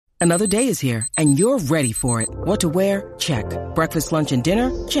Another day is here, and you're ready for it. What to wear? Check. Breakfast, lunch, and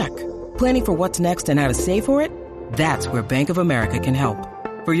dinner? Check. Planning for what's next and how to save for it? That's where Bank of America can help.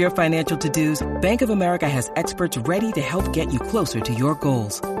 For your financial to-dos, Bank of America has experts ready to help get you closer to your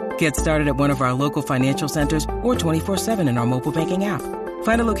goals. Get started at one of our local financial centers or 24/7 in our mobile banking app.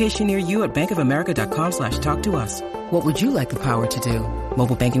 Find a location near you at bankofamerica.com/talktous. What would you like the power to do?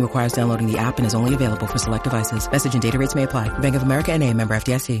 Mobile banking requires downloading the app and is only available for select devices. Message and data rates may apply. Bank of America N.A., member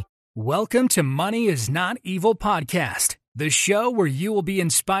FDIC. Welcome to Money is Not Evil podcast, the show where you will be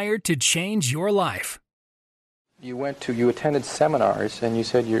inspired to change your life. You attended seminars, and you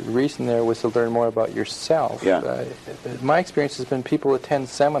said your reason there was to learn more about yourself. Yeah. My experience has been people attend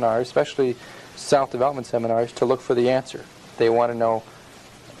seminars, especially self-development seminars, to look for the answer. They want to know,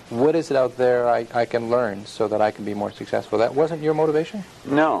 what is it out there I can learn so that I can be more successful? That wasn't your motivation?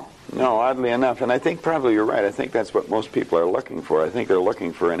 No, oddly enough. And I think probably you're right. I think that's what most people are looking for. I think they're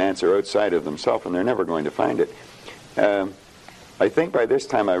looking for an answer outside of themselves, and they're never going to find it. I think by this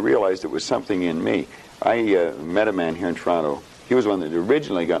time I realized it was something in me. I met a man here in Toronto. He was one that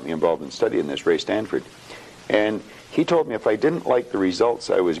originally got me involved in studying this, Ray Stanford. And he told me if I didn't like the results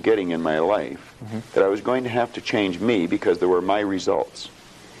I was getting in my life, that I was going to have to change me because they were my results.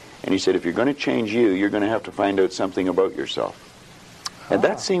 And he said, if you're going to change you, you're going to have to find out something about yourself. And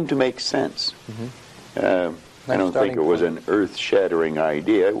that seemed to make sense. I don't think it was an earth-shattering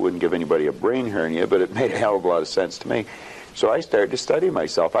idea. It wouldn't give anybody a brain hernia, but it made a hell of a lot of sense to me. So I started to study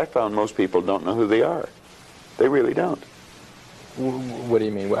myself. I found most people don't know who they are. They really don't. What do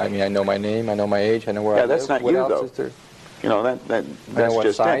you mean? I mean, I know my name, I know my age, I know where I live. Yeah, that's not what you, else though. Is there? You know, that's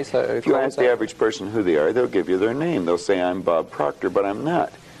just size, it. If you ask the average person who they are, they'll give you their name. They'll say, I'm Bob Proctor, but I'm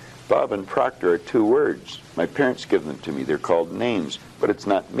not. Bob and Proctor are two words. My parents give them to me. They're called names, but it's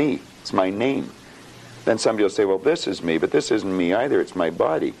not me. It's my name. Then somebody will say, well, this is me, but this isn't me either. It's my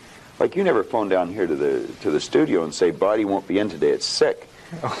body. Like, you never phone down here to the studio and say, body won't be in today. It's sick.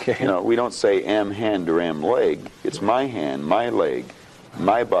 Okay. You know, we don't say am hand or am leg. It's my hand, my leg,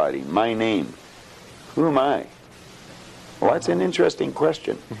 my body, my name. Who am I? Well, that's an interesting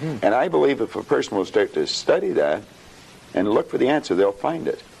question. And I believe if a person will start to study that and look for the answer, they'll find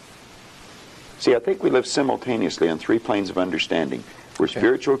it. See, I think we live simultaneously on three planes of understanding. We're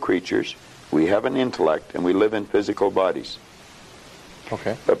spiritual creatures, we have an intellect, and we live in physical bodies.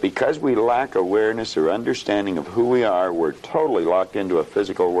 Okay. But because we lack awareness or understanding of who we are, we're totally locked into a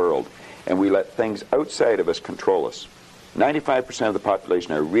physical world, and we let things outside of us control us. 95% of the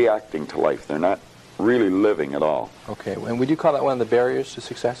population are reacting to life. They're not really living at all. Okay. And would you call that one of the barriers to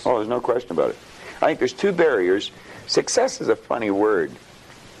success? Oh, there's no question about it. I think there's two barriers. Success is a funny word.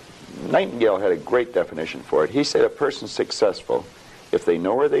 Nightingale had a great definition for it. He said a person's successful if they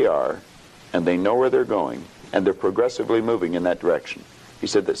know where they are, and they know where they're going, and they're progressively moving in that direction. He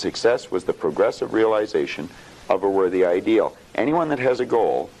said that success was the progressive realization of a worthy ideal. Anyone that has a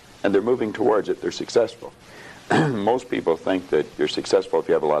goal and they're moving towards it, they're successful. Most people think that you're successful if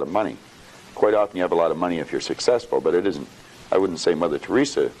you have a lot of money. Quite often you have a lot of money if you're successful, but it isn't. I wouldn't say Mother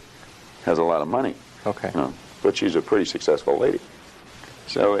Teresa has a lot of money. Okay. No, but she's a pretty successful lady.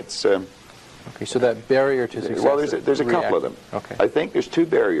 So it's... okay, so that barrier to success... Well, there's a couple of them. Okay. I think there's two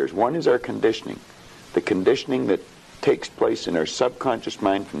barriers. One is our conditioning. The conditioning that takes place in our subconscious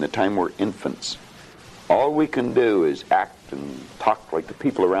mind from the time we're infants. All we can do is act and talk like the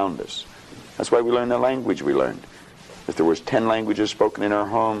people around us. That's why we learn the language we learned. If there was 10 languages spoken in our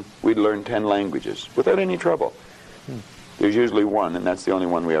home, we'd learn 10 languages without any trouble. There's usually one, and that's the only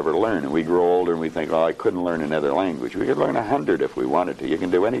one we ever learn. And we grow older and we think, oh, I couldn't learn another language. We could learn 100 if we wanted to. You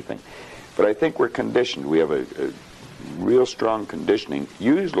can do anything. But I think we're conditioned. We have a real strong conditioning,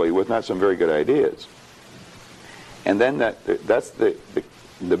 usually with not some very good ideas. And then that's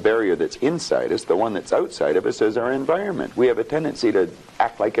the barrier that's inside us. The one that's outside of us is our environment. We have a tendency to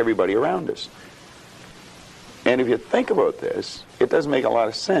act like everybody around us. And if you think about this, it doesn't make a lot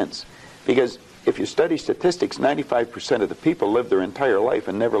of sense. Because if you study statistics, 95% of the people live their entire life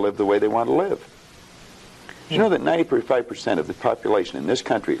and never live the way they want to live. You know that 95% of the population in this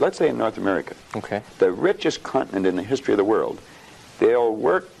country, let's say in North America, the richest continent in the history of the world, they'll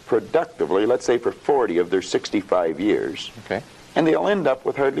work productively, let's say for 40 of their 65 years, and they'll end up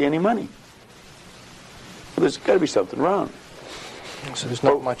with hardly any money. Well, there's got to be something wrong. So there's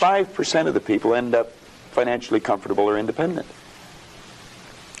not much... 5% of the people end up financially comfortable or independent.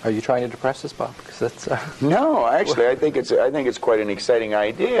 Are you trying to depress us, Bob? Because that's No, actually, I think it's quite an exciting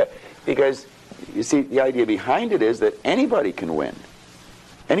idea, because you see, the idea behind it is that anybody can win,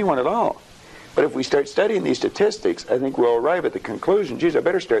 anyone at all. But if we start studying these statistics, I think we'll arrive at the conclusion, geez, I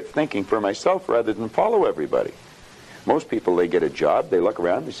better start thinking for myself rather than follow everybody. Most people, they get a job, they look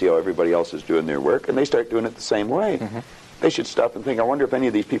around, they see how everybody else is doing their work, and they start doing it the same way. They should stop and think, I wonder if any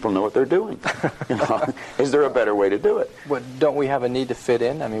of these people know what they're doing. You know, is there a better way to do it? But don't we have a need to fit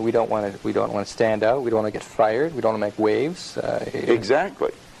in? I mean, we don't want to stand out. We don't want to get fired. We don't want to make waves.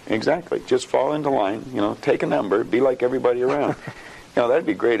 Exactly. Just fall into line. You know, take a number. Be like everybody around. You know, that'd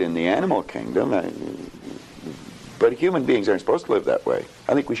be great in the animal kingdom. But human beings aren't supposed to live that way.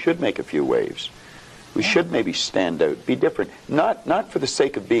 I think we should make a few waves. We should maybe stand out, be different. Not for the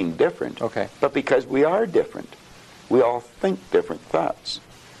sake of being different, but because we are different. We all think different thoughts.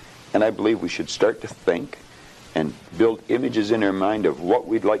 And I believe we should start to think and build images in our mind of what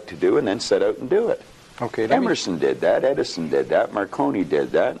we'd like to do and then set out and do it. Emerson did that, Edison did that, Marconi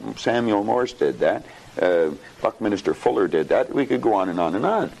did that, Samuel Morse did that, Buckminster Fuller did that. We could go on and on and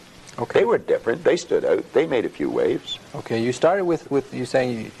on. They were different. They stood out. They made a few waves. You started with you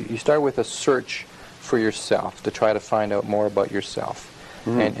saying you started with a search for yourself to try to find out more about yourself.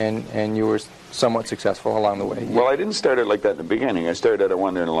 And you were somewhat successful along the way. Well, I didn't start it like that in the beginning. I started out, I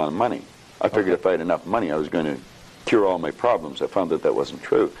wanted to earn a lot of money. I figured if I had enough money, I was going to cure all my problems. I found that that wasn't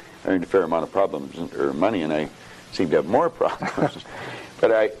true. I earned a fair amount of problems or money, and I seemed to have more problems.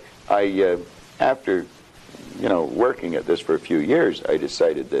 But I after working at this for a few years, I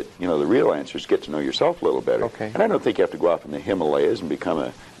decided that the real answer is get to know yourself a little better. And I don't think you have to go off in the Himalayas and become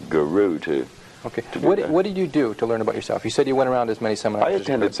a guru to. What did you do to learn about yourself? You said you went around as many seminars. I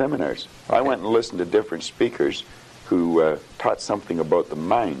attended seminars. I went and listened to different speakers who taught something about the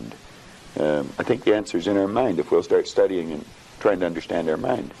mind. I think the answer is in our mind if we'll start studying and trying to understand our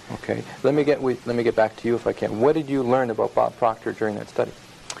mind. Let me get back to you if I can. What did you learn about Bob Proctor during that study?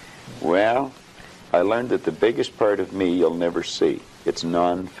 Well, I learned that the biggest part of me you'll never see. It's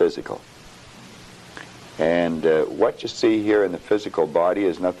non-physical. And what you see here in the physical body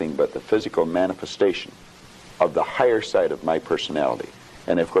is nothing but the physical manifestation of the higher side of my personality.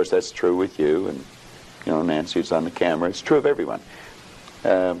 And of course that's true with you, and Nancy's on the camera. It's true of everyone.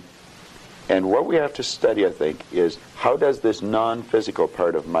 And what we have to study, I think, is how does this non-physical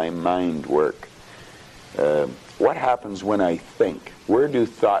part of my mind work? What happens when I think? Where do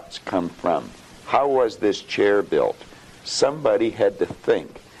thoughts come from? How was this chair built? Somebody had to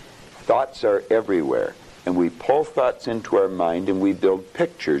think. Thoughts are everywhere. And we pull thoughts into our mind and we build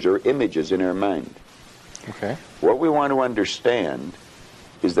pictures or images in our mind. What we want to understand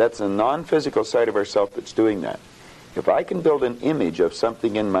is that's a non-physical side of ourself that's doing that. If I can build an image of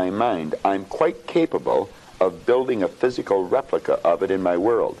something in my mind, I'm quite capable of building a physical replica of it in my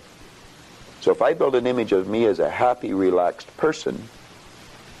world. So if I build an image of me as a happy, relaxed person,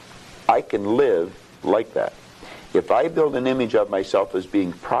 I can live like that. If I build an image of myself as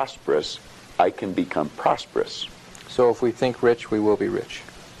being prosperous, I can become prosperous. So if we think rich, we will be rich.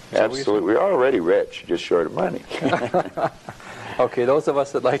 Absolutely. We're already rich, just short of money. Those of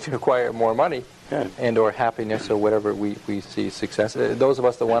us that like to acquire more money and or happiness or whatever we see success, those of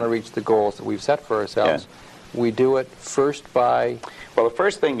us that want to reach the goals that we've set for ourselves, we do it first by... Well, the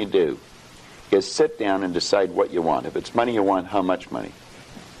first thing you do is sit down and decide what you want. If it's money you want, how much money?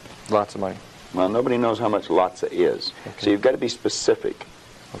 Lots of money. Well, nobody knows how much lots is. So you've got to be specific.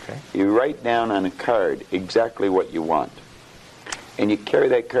 You write down on a card exactly what you want. And you carry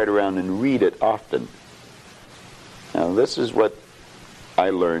that card around and read it often. Now, this is what I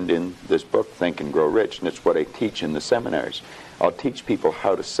learned in this book, Think and Grow Rich, and it's what I teach in the seminars. I'll teach people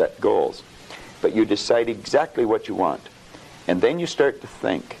how to set goals. But you decide exactly what you want. And then you start to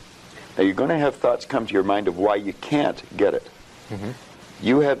think. Now, you're going to have thoughts come to your mind of why you can't get it.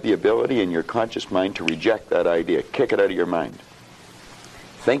 You have the ability in your conscious mind to reject that idea, kick it out of your mind.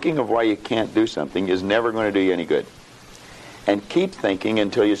 Thinking of why you can't do something is never going to do you any good. And keep thinking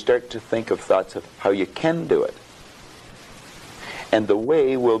until you start to think of thoughts of how you can do it. And the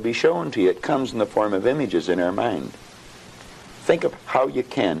way will be shown to you. It comes in the form of images in our mind. Think of how you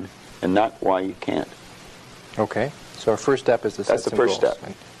can and not why you can't. So our first step is to set some goals. That's the first step.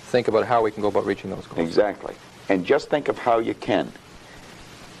 And think about how we can go about reaching those goals. Exactly. And just think of how you can.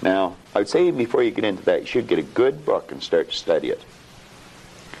 Now, I would say before you get into that, you should get a good book and start to study it.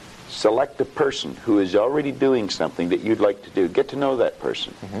 Select a person who is already doing something that you'd like to do. Get to know that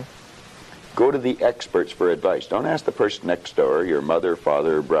person. Go to the experts for advice. Don't ask the person next door, your mother,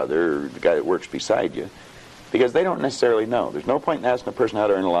 father, brother, or the guy that works beside you, because they don't necessarily know. There's no point in asking a person how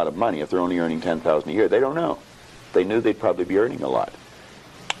to earn a lot of money if they're only earning $10,000 a year. They don't know. If they knew, they'd probably be earning a lot.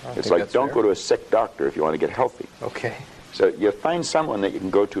 It's like don't go to a sick doctor if you want to get healthy. So you find someone that you can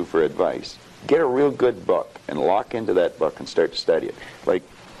go to for advice. Get a real good book and lock into that book and start to study it. Like,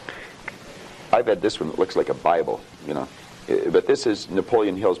 I've had this one that looks like a Bible, But this is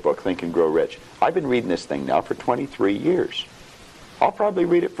Napoleon Hill's book, Think and Grow Rich. I've been reading this thing now for 23 years. I'll probably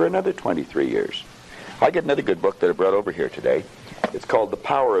read it for another 23 years. I get another good book that I brought over here today. It's called The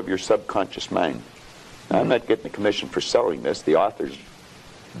Power of Your Subconscious Mind. Now, I'm not getting a commission for selling this. The author's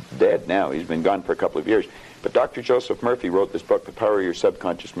dead now. He's been gone for a couple of years. But Dr. Joseph Murphy wrote this book, The Power of Your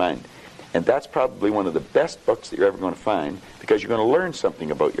Subconscious Mind. And that's probably one of the best books that you're ever going to find, because you're going to learn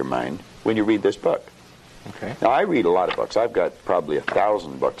something about your mind when you read this book. Okay. Now, I read a lot of books. I've got probably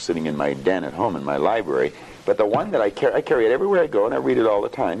 1,000 books sitting in my den at home in my library. But the one that I carry it everywhere I go, and I read it all the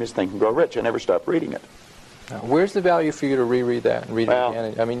time, is Think and Grow Rich. I never stop reading it. Now, where's the value for you to reread that and read it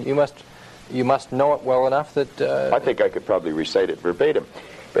again? I mean, you must know it well enough that... I think I could probably recite it verbatim.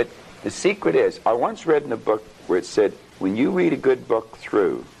 But the secret is, I once read in a book where it said, when you read a good book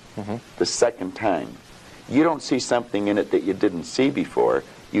through the second time, you don't see something in it that you didn't see before.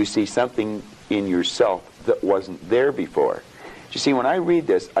 You see something in yourself that wasn't there before. You see, when I read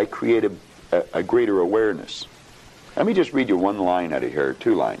this, I create a greater awareness. Let me just read you one line out of here,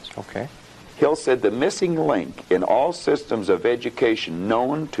 2 lines. Okay. Hill said, the missing link in all systems of education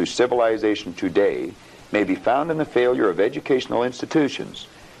known to civilization today may be found in the failure of educational institutions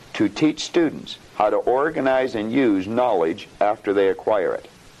to teach students how to organize and use knowledge after they acquire it.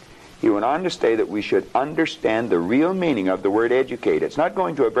 He went on to say that we should understand the real meaning of the word educate. It's not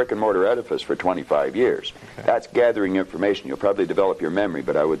going to a brick-and-mortar edifice for 25 years. Okay. That's gathering information. You'll probably develop your memory,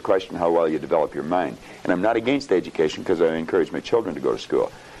 but I would question how well you develop your mind. And I'm not against education, because I encourage my children to go to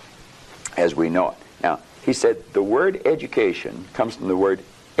school, as we know it. Now, he said the word education comes from the word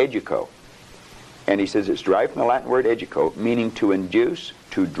educo. And he says it's derived from the Latin word educo, meaning to induce,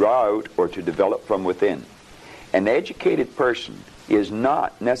 to draw out, or to develop from within. An educated person is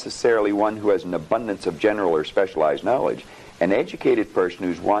not necessarily one who has an abundance of general or specialized knowledge. An educated person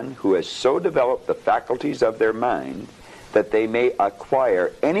is one who has so developed the faculties of their mind that they may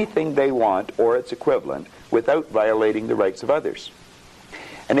acquire anything they want or its equivalent without violating the rights of others.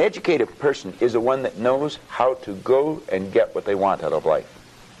 An educated person is the one that knows how to go and get what they want out of life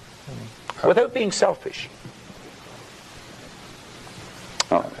without being selfish.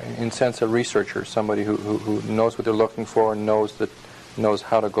 In sense, a researcher, somebody who knows what they're looking for and knows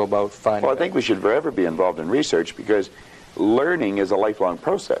how to go about finding Well, I think we should forever be involved in research, because learning is a lifelong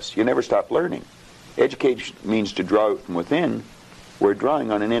process. You never stop learning. Education means to draw out from within. We're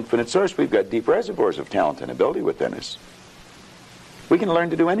drawing on an infinite source. We've got deep reservoirs of talent and ability within us. We can learn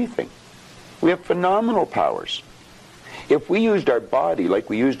to do anything. We have phenomenal powers. If we used our body like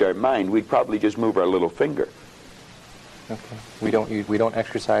we used our mind, we'd probably just move our little finger. Okay. We don't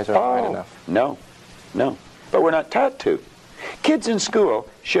exercise our mind enough. No. But we're not taught to. Kids in school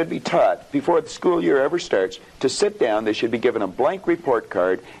should be taught, before the school year ever starts, to sit down. They should be given a blank report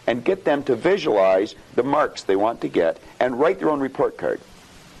card and get them to visualize the marks they want to get and write their own report card.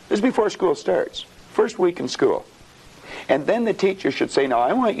 This is before school starts, first week in school. And then the teacher should say, now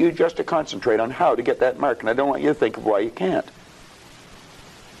I want you just to concentrate on how to get that mark, and I don't want you to think of why you can't.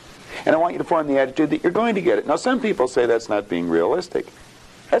 And I want you to form the attitude that you're going to get it. Now, some people say that's not being realistic.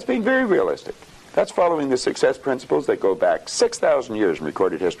 That's being very realistic. That's following the success principles that go back 6,000 years in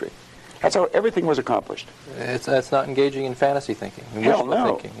recorded history. That's how everything was accomplished. That's not engaging in fantasy thinking, in Hell, wishful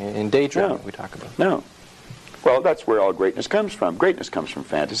no. thinking, in daydreaming we talk about. No. Well, that's where all greatness comes from. Greatness comes from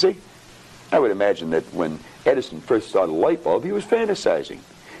fantasy. I would imagine that when Edison first saw the light bulb, he was fantasizing.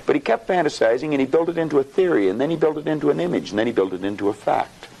 But he kept fantasizing, and he built it into a theory, and then he built it into an image, and then he built it into a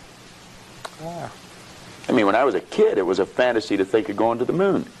fact. Ah. I mean, when I was a kid, it was a fantasy to think of going to the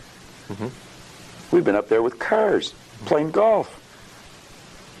moon. Mm-hmm. We've been up there with cars, playing golf.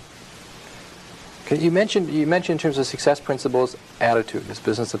 Okay, you mentioned in terms of success principles, attitude, this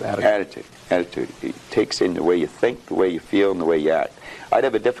business of attitude. Attitude. It takes in the way you think, the way you feel, and the way you act. I'd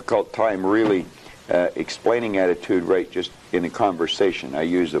have a difficult time really explaining attitude right just in a conversation. I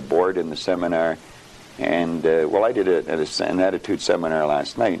use a board in the seminar, and I did an attitude seminar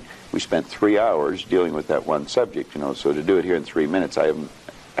last night. We spent 3 hours dealing with that one subject, so to do it here in 3 minutes,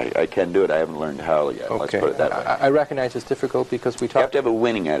 I can do it. I haven't learned how yet. Okay. Let's put it that way. I recognize it's difficult because we talk... You have to have a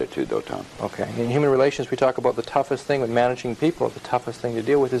winning attitude, though, Tom. Okay. In human relations, we talk about the toughest thing with managing people. The toughest thing to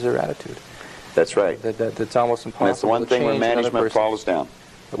deal with is their attitude. That's right. That's almost impossible. And that's the one thing where management falls down.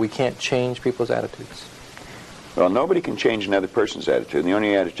 But we can't change people's attitudes. Well, nobody can change another person's attitude. The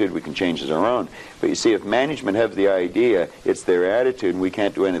only attitude we can change is our own. But you see, if management have the idea it's their attitude and we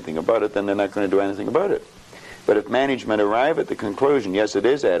can't do anything about it, then they're not going to do anything about it. But if management arrive at the conclusion, yes, it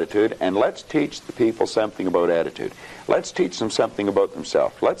is attitude, and let's teach the people something about attitude. Let's teach them something about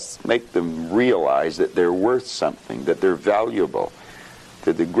themselves. Let's make them realize that they're worth something, that they're valuable,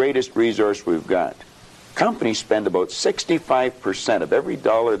 that the greatest resource we've got Companies spend about 65% of every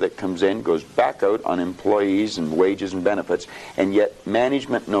dollar that comes in goes back out on employees and wages and benefits, and yet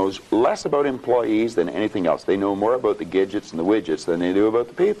management knows less about employees than anything else. They know more about the gadgets and the widgets than they do about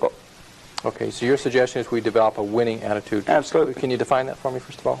the people. Okay, so your suggestion is we develop a winning attitude. Absolutely. Can you define that for me,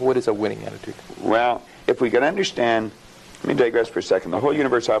 first of all? What is a winning attitude? Well, if we can understand, let me digress for a second. The whole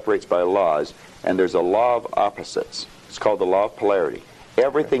universe operates by laws, and there's a law of opposites. It's called the law of polarity.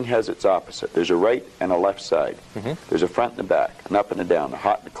 Everything has its opposite. There's a right and a left side. There's a front and a back, an up and a down, a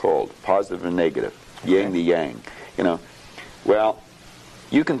hot and a cold, positive and negative, yin the yang. You know, well,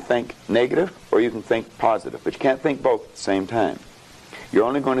 you can think negative or you can think positive, but you can't think both at the same time. You're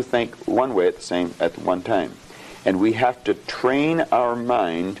only going to think one way at one time. And we have to train our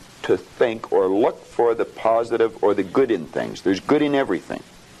mind to think or look for the positive or the good in things. There's good in everything.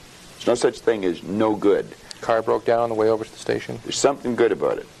 There's no such thing as no good. Car broke down on the way over to the station. There's something good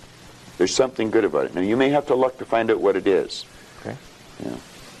about it. There's something good about it. Now, you may have to look to find out what it is. Okay. Yeah.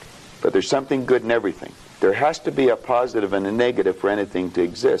 But there's something good in everything. There has to be a positive and a negative for anything to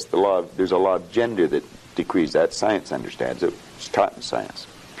exist. There's a law of gender that decrees that. Science understands it. It's taught in science.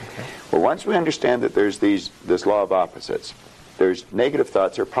 Okay. Well, once we understand that there's this law of opposites, there's negative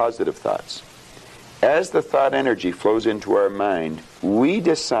thoughts or positive thoughts. As the thought energy flows into our mind, we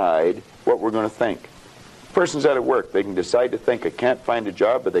decide what we're going to think. Person's out of work. They can decide to think, I can't find a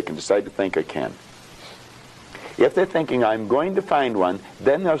job, but they can decide to think, I can. If they're thinking, I'm going to find one,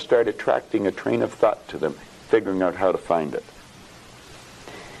 then they'll start attracting a train of thought to them, figuring out how to find it.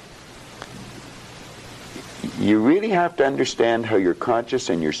 You really have to understand how your conscious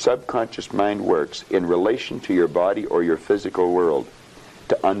and your subconscious mind works in relation to your body or your physical world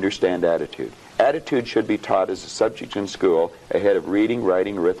to understand attitude. Attitude should be taught as a subject in school ahead of reading,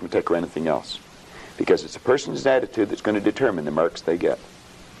 writing, arithmetic, or anything else. Because it's a person's attitude that's going to determine the marks they get.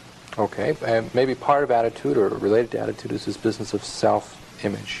 Okay, and maybe part of attitude or related to attitude is this business of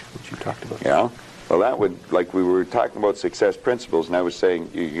self-image, which you talked about. Yeah. Well, that would, like we were talking about success principles, and I was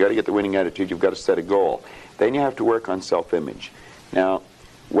saying you got to get the winning attitude, you've got to set a goal. Then you have to work on self-image. Now,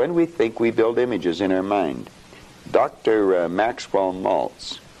 when we think, we build images in our mind. Dr. Maxwell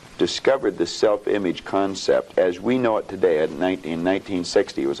Maltz discovered the self-image concept as we know it today. In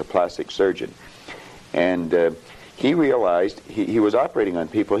 1960, he was a plastic surgeon. And he realized he was operating on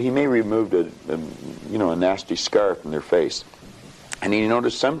people. He may removed a nasty scar from their face. And he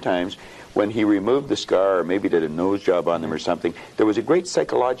noticed sometimes when he removed the scar or maybe did a nose job on them or something, there was a great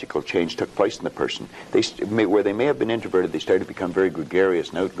psychological change took place in the person. Where they may have been introverted, they started to become very gregarious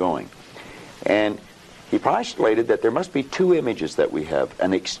and outgoing. And he postulated that there must be two images that we have,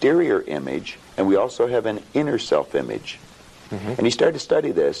 an exterior image, and we also have an inner self-image. And he started to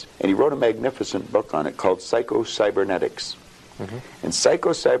study this, and he wrote a magnificent book on it called Psycho-Cybernetics. And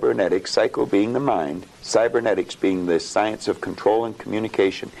psycho-cybernetics, psycho being the mind, cybernetics being the science of control and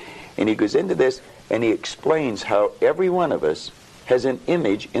communication. And he goes into this, and he explains how every one of us has an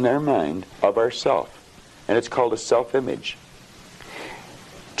image in our mind of ourself. And it's called a self-image.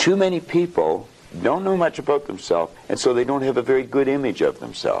 Too many people don't know much about themselves, and so they don't have a very good image of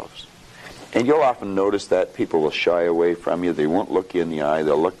themselves. And you'll often notice that people will shy away from you. They won't look you in the eye.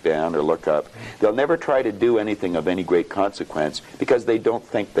 They'll look down or look up. They'll never try to do anything of any great consequence because they don't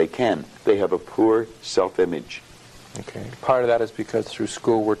think they can. They have a poor self-image. Okay. Part of that is because through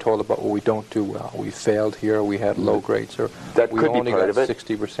school we're told about what we don't do well. We failed here, we had low grades, or that we could only be part got of it.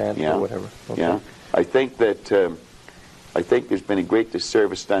 60% Yeah. or whatever. Okay. Yeah. I think there's been a great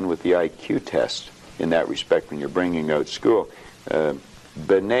disservice done with the IQ test in that respect when you're bringing out school.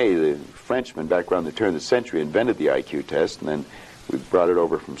 Binet, the Frenchman, back around the turn of the century, invented the IQ test, and then we brought it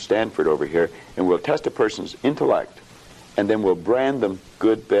over from Stanford over here, and we'll test a person's intellect, and then we'll brand them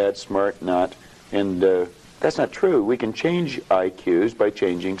good, bad, smart, not, and that's not true. We can change IQs by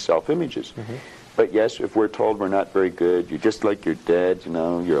changing self-images. But yes, if we're told we're not very good, you're just like your dad,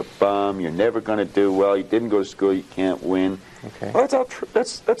 you're a bum, you're never going to do well, you didn't go to school, you can't win. Okay. Well,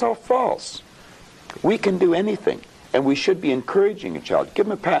 that's all false. We can do anything. And we should be encouraging a child. Give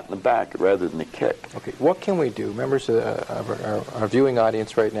them a pat in the back rather than a kick. Okay, what can we do? Members of our viewing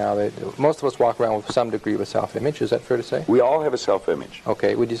audience right now, most of us walk around with some degree of a self-image. Is that fair to say? We all have a self-image.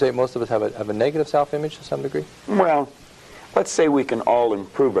 Okay, would you say most of us have a negative self-image to some degree? Well, let's say we can all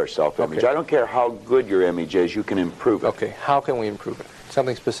improve our self-image. Okay. I don't care how good your image is, you can improve it. Okay, how can we improve it?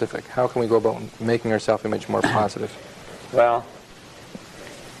 Something specific. How can we go about making our self-image more positive? Well,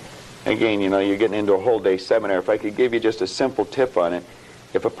 again, you're getting into a whole day seminar. If I could give you just a simple tip on it,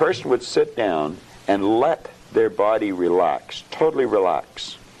 if a person would sit down and let their body relax, totally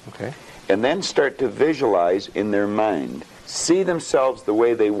relax, Okay. and then start to visualize in their mind, see themselves the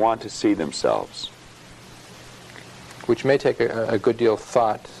way they want to see themselves. which may take a good deal of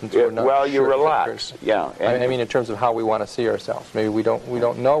thought, since we're not well, sure you if that relax. person- Yeah. I mean, in terms of how we want to see ourselves. Maybe we don't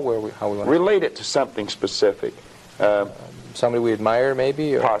know how we want to Relate it to something specific. Somebody we admire,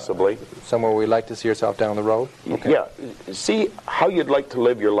 maybe? Or Possibly. Somewhere we'd like to see yourself down the road? Okay. Yeah. See how you'd like to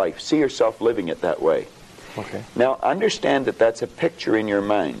live your life. See yourself living it that way. Okay. Now, understand that that's a picture in your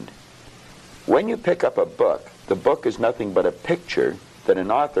mind. When you pick up a book, the book is nothing but a picture that an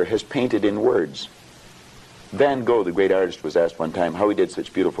author has painted in words. Van Gogh, the great artist, was asked one time how he did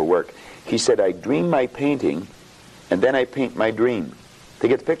such beautiful work. He said, I dream my painting, and then I paint my dream. They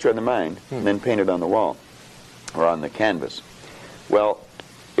get the picture in the mind, and then paint it on the wall or on the canvas. Well,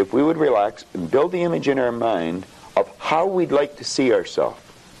 if we would relax and build the image in our mind of how we'd like to see ourselves,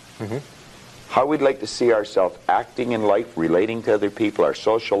 how we'd like to see ourselves acting in life, relating to other people, our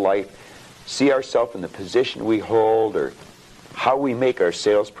social life, see ourselves in the position we hold, or how we make our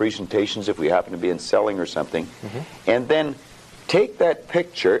sales presentations if we happen to be in selling or something, and then take that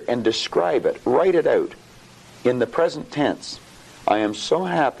picture and describe it, write it out in the present tense. I am so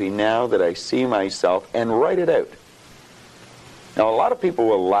happy now that I see myself, and write it out. Now, a lot of people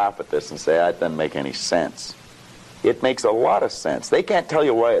will laugh at this and say, that doesn't make any sense. It makes a lot of sense. They can't tell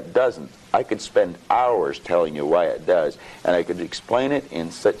you why it doesn't. I could spend hours telling you why it does, and I could explain it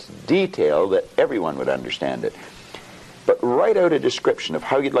in such detail that everyone would understand it. But write out a description of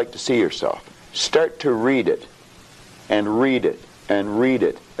how you'd like to see yourself. Start to read it, and read it, and read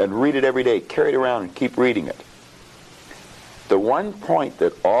it, and read it every day. Carry it around and keep reading it. The one point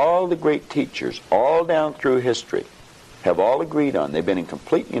that all the great teachers, all down through history, have all agreed on, they've been in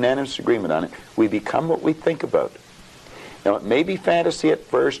complete unanimous agreement on it, we become what we think about. Now, it may be fantasy at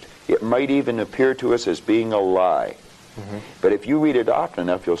first, it might even appear to us as being a lie. But if you read it often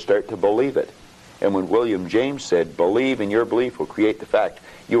enough, you'll start to believe it. And when William James said, believe and your belief will create the fact,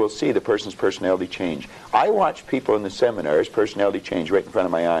 you will see the person's personality change. I watch people in the seminars, personality change right in front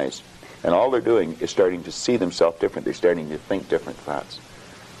of my eyes. And all they're doing is starting to see themselves different. They're starting to think different thoughts.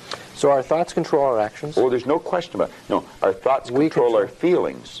 So our thoughts control our actions? Oh, there's no question about it. No, our thoughts control our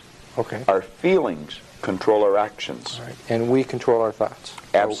feelings. Okay. Our feelings control our actions. All right. And we control our thoughts?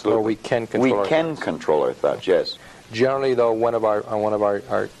 Absolutely. Or we can control our thoughts? We can control our thoughts, yes. Generally, though, one of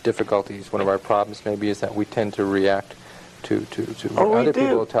our difficulties, one of our problems maybe, is that we tend to react to what other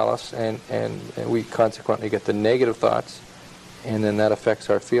people will tell us, and we consequently get the negative thoughts, and then that affects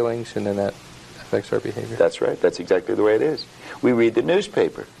our feelings, and then that affects our behavior. That's right. That's exactly the way it is. We read the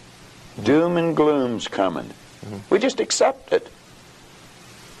newspaper. Doom and gloom's coming. We just accept it.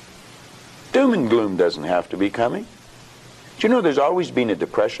 Doom and gloom doesn't have to be coming. Do you know there's always been a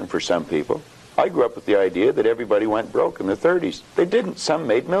depression for some people? I grew up with the idea that everybody went broke in the 30s. They didn't. Some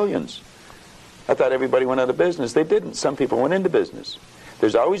made millions. I thought everybody went out of business. They didn't. Some people went into business.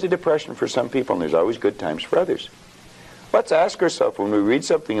 There's always a depression for some people, and there's always good times for others. Let's ask ourselves when we read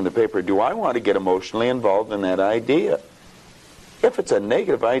something in the paper, do I want to get emotionally involved in that idea? If it's a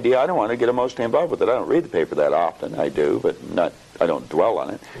negative idea, I don't want to get emotionally involved with it. I don't read the paper that often. I do, but I don't dwell on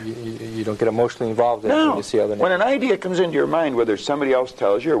it. You don't get emotionally involved in it when you see other when an idea comes into your mind, whether somebody else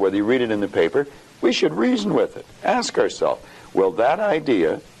tells you or whether you read it in the paper, we should reason with it. Ask ourselves, will that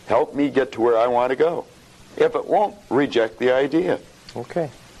idea help me get to where I want to go? If it won't, reject the idea.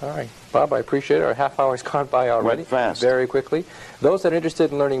 Okay. All right. Bob, I appreciate it. Our half hour's gone by already. Went fast. Very quickly. Those that are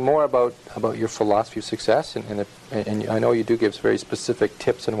interested in learning more about your philosophy of success, and I know you do give very specific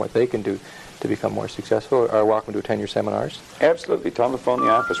tips on what they can do to become more successful, are welcome to attend your seminars. Absolutely. Tell them to phone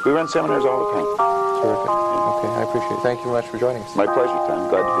the office. We run seminars all the time. Terrific. Okay, I appreciate it. Thank you very much for joining us. My pleasure, Tom.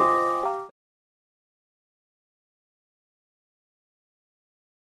 Glad to be here.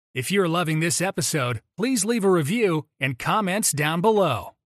 If you're loving this episode, please leave a review and comments down below.